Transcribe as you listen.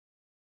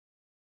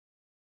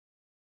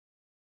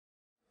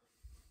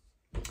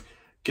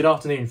Good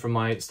afternoon from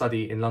my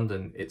study in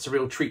London. It's a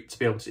real treat to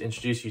be able to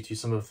introduce you to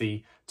some of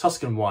the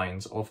Tuscan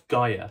wines of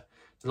Gaja.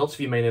 Lots of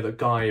you may know that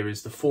Gaja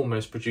is the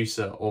foremost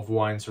producer of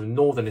wines from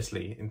northern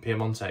Italy in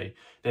Piemonte.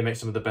 They make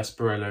some of the best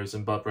Barolos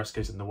and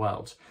Barbarescos in the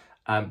world.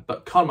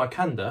 But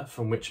Camarcanda,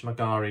 from which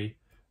Magari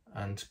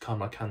and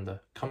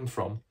Camarcanda come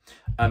from,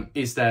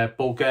 is their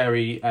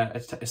Bolgheri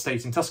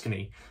estate in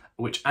Tuscany,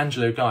 which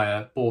Angelo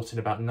Gaja bought in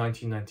about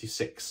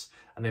 1996,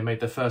 and they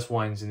made their first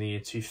wines in the year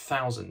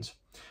 2000.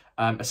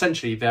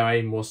 Essentially, their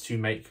aim was to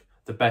make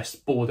the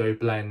best Bordeaux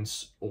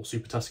blends or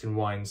Super Tuscan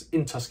wines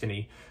in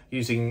Tuscany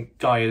using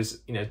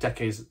Gaja's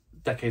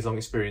decades-long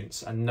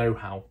experience and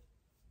know-how.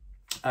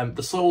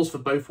 The soils for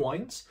both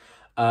wines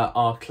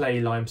are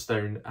clay,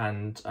 limestone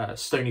and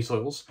stony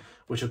soils,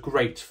 which are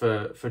great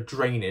for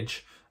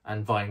drainage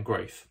and vine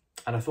growth.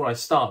 And I thought I'd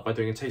start by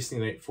doing a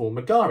tasting note for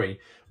Magari,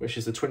 which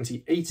is the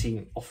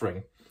 2018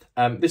 offering.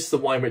 This is the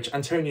wine which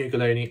Antonio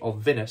Galloni of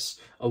Venice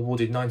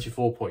awarded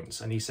 94 points,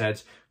 and he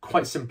said,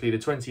 quite simply, the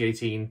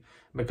 2018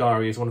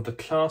 Magari is one of the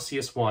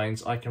classiest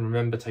wines I can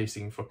remember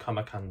tasting for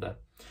Camarcanda.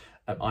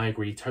 I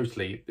agree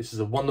totally. This is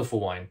a wonderful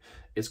wine.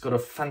 It's got a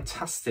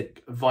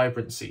fantastic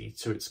vibrancy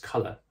to its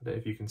colour. I don't know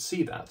if you can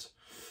see that,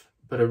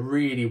 but a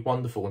really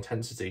wonderful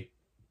intensity.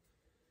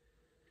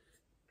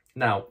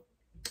 Now,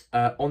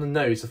 on the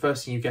nose, the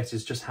first thing you get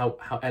is just how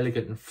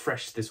elegant and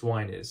fresh this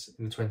wine is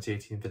in the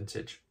 2018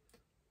 vintage.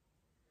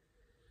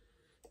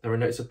 There are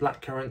notes of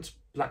blackcurrant,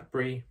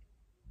 blackberry,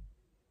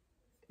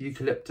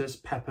 eucalyptus,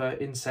 pepper,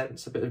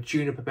 incense, a bit of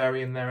juniper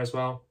berry in there as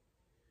well.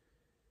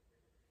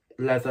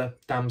 Leather,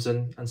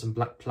 damson and some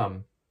black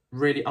plum.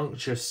 Really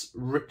unctuous,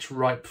 rich,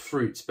 ripe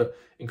fruits, but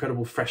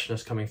incredible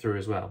freshness coming through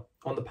as well.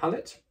 On the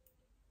palate,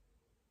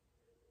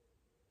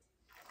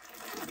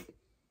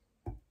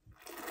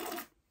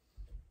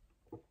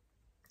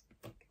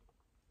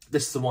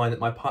 this is the wine that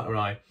my partner and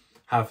I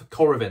have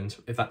corrivened,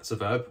 if that's a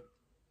verb,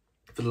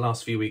 for the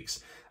last few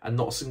weeks, and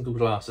not a single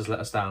glass has let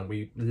us down.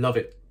 We love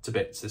it to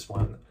bits, this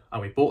wine,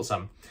 and we bought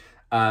some.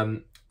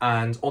 And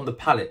on the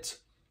palate,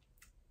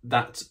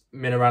 that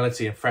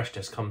minerality and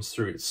freshness comes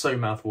through. It's so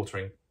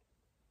mouth-watering.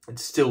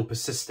 It's still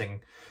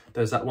persisting.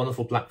 There's that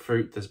wonderful black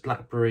fruit, there's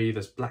blackberry,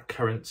 there's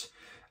blackcurrant,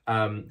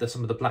 there's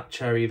some of the black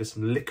cherry, there's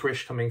some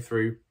licorice coming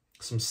through,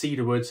 some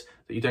cedarwood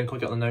that you don't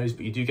quite get on the nose,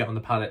 but you do get on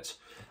the palate.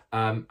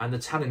 And the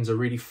tannins are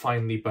really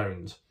finely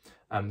boned.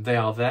 They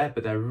are there,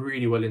 but they're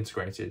really well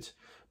integrated.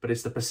 But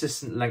it's the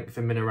persistent length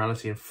and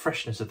minerality and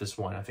freshness of this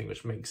wine, I think,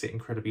 which makes it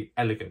incredibly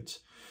elegant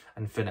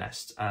and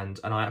finessed. And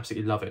I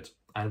absolutely love it.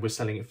 And we're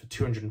selling it for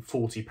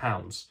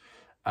 £240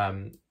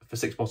 for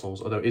 6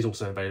 bottles, although it is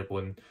also available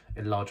in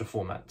larger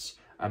formats.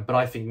 But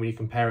I think when you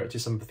compare it to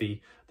some of the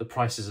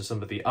prices of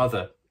some of the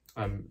other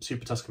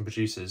Super Tuscan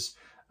producers,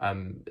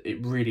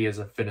 it really is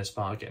a finished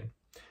bargain.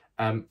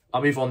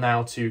 I'll move on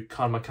now to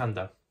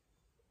Camarcanda,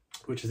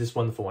 which is this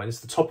wonderful wine.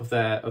 It's the top of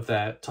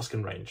their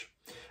Tuscan range.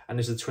 And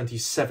this is the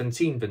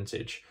 2017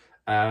 vintage.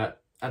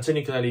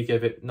 Antonio Galloni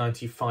gave it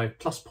 95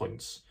 plus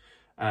points.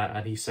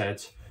 And he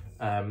said,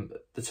 the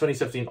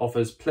 2017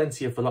 offers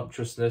plenty of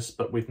voluptuousness,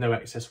 but with no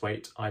excess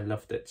weight. I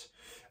loved it.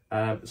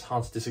 It's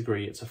hard to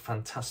disagree. It's a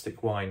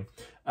fantastic wine,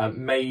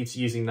 made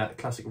using that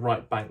classic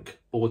right bank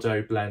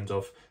Bordeaux blend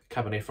of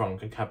Cabernet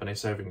Franc and Cabernet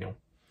Sauvignon.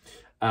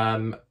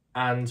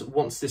 And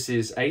once this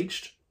is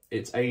aged,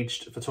 it's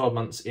aged for 12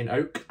 months in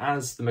oak,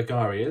 as the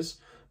Magari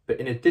is. But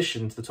in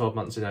addition to the 12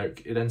 months in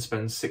oak, it then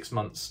spends 6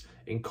 months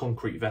in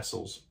concrete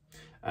vessels,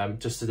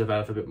 just to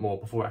develop a bit more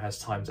before it has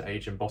time to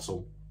age and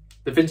bottle.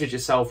 The vintage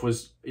itself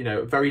was,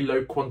 a very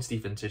low quantity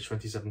vintage,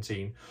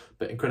 2017,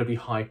 but incredibly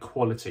high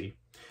quality.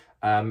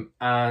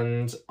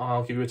 And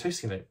I'll give you a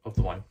tasting note of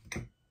the wine.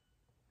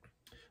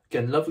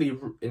 Again, lovely,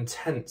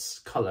 intense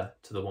colour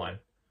to the wine.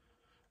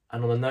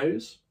 And on the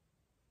nose,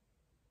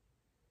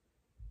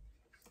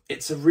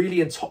 it's a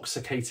really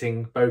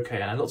intoxicating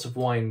bouquet, and lots of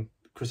wine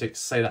critics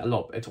say that a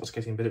lot,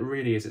 intoxicating, but it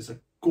really is. It's a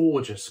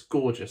gorgeous,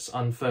 gorgeous,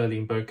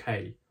 unfurling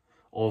bouquet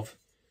of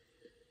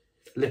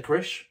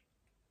licorice.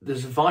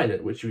 There's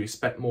violet, which you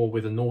expect more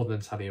with a northern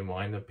Italian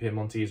wine, a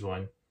Piemontese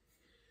wine.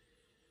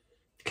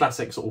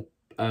 Classic sort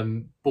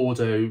of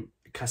Bordeaux,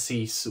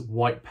 cassis,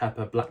 white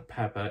pepper, black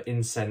pepper,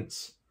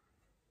 incense.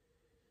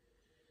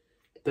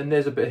 Then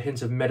there's a bit of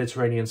hint of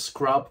Mediterranean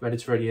scrub,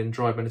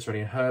 dried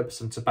Mediterranean herbs,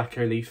 some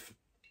tobacco leaf.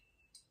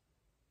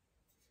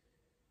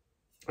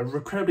 An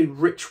incredibly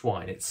rich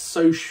wine. It's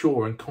so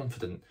sure and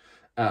confident.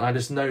 I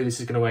just know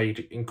this is going to age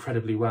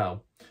incredibly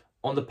well.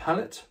 On the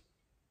palate,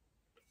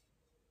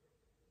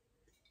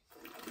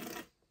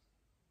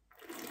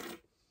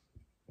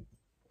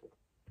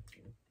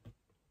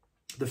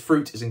 the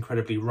fruit is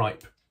incredibly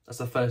ripe. That's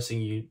the first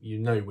thing you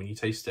know when you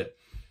taste it.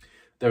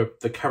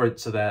 The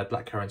currants are there,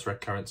 black currants, red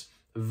currants.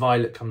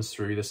 Violet comes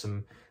through. There's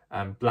some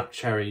black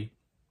cherry,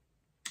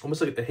 almost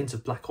like a hint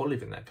of black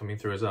olive in there coming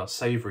through as well.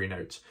 Savoury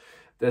note.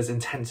 There's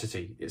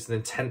intensity. It's an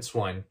intense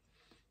wine.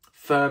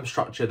 Firm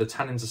structure. The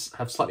tannins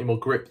have slightly more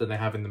grip than they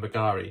have in the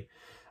Magari.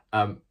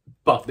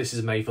 But this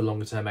is made for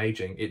longer term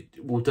aging. It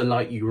will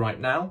delight you right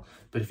now,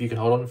 but if you can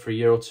hold on for a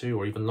year or two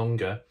or even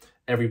longer,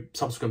 every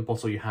subsequent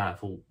bottle you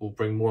have will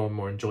bring more and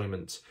more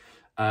enjoyment.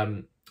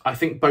 I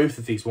think both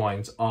of these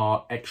wines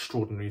are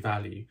extraordinary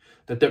value.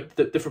 The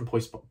different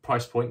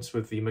price points,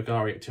 with the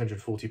Magari at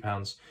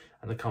 £240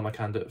 and the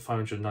Camarcanda at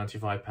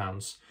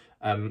 £595.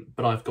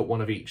 But I've got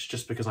one of each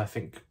just because I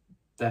think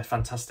they're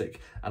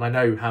fantastic. And I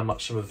know how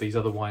much some of these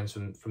other wines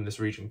from this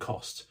region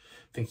cost,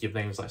 thinking of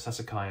names like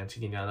Sassicaia,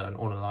 Antignano and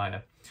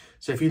Ornellaia.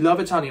 So if you love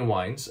Italian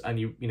wines and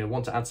you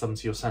want to add some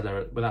to your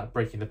cellar without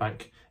breaking the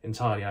bank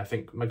entirely, I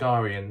think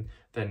Magari and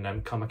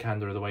then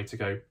Camarcanda are the way to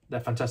go. They're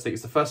fantastic.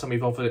 It's the first time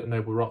we've offered it at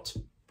Noble Rot.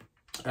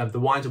 The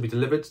wines will be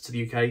delivered to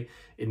the UK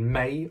in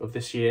May of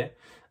this year.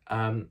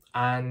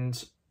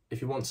 And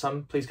if you want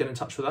some, please get in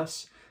touch with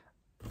us.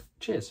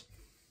 Cheers.